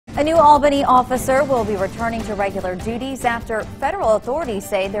A new Albany officer will be returning to regular duties after federal authorities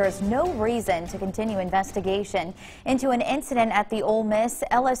say there is no reason to continue investigation into an incident at the Ole Miss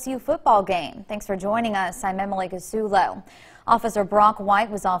LSU football game. Thanks for joining us. I'm Emily Gasulo. Officer Brock White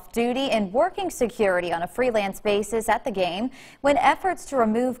was off duty and working security on a freelance basis at the game when efforts to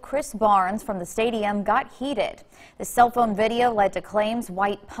remove Chris Barnes from the stadium got heated. The cell phone video led to claims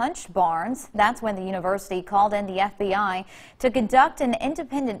White punched Barnes. That's when the university called in the FBI to conduct an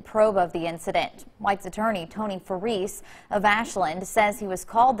independent probe of the incident. White's attorney, Tony Faris of Ashland, says he was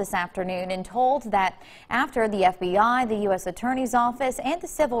called this afternoon and told that after the FBI, the U.S. Attorney's Office, and the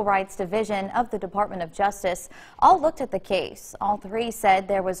Civil Rights Division of the Department of Justice all looked at the case. All three said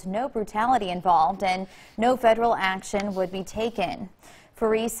there was no brutality involved and no federal action would be taken.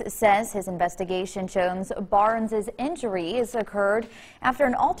 Faris says his investigation shows Barnes' injuries occurred after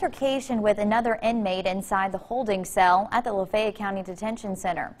an altercation with another inmate inside the holding cell at the Lafayette County Detention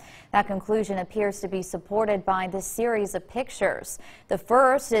Center. That conclusion appears to be supported by this series of pictures. The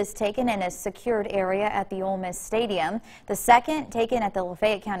first is taken in a secured area at the Ole Miss Stadium. The second taken at the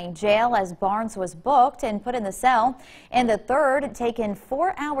Lafayette County Jail as Barnes was booked and put in the cell. And the third taken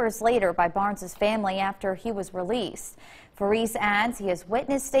 4 hours later by Barnes' family after he was released. Faris adds he has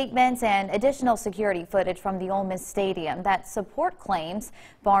witness statements and additional security footage from the Ole Miss Stadium that support claims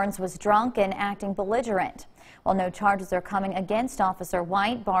Barnes was drunk and acting belligerent. While no charges are coming against Officer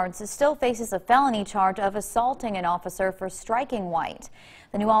White, Barnes still faces a felony charge of assaulting an officer for striking White.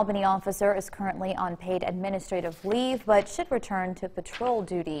 The new Albany officer is currently on paid administrative leave but should return to patrol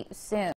duty soon.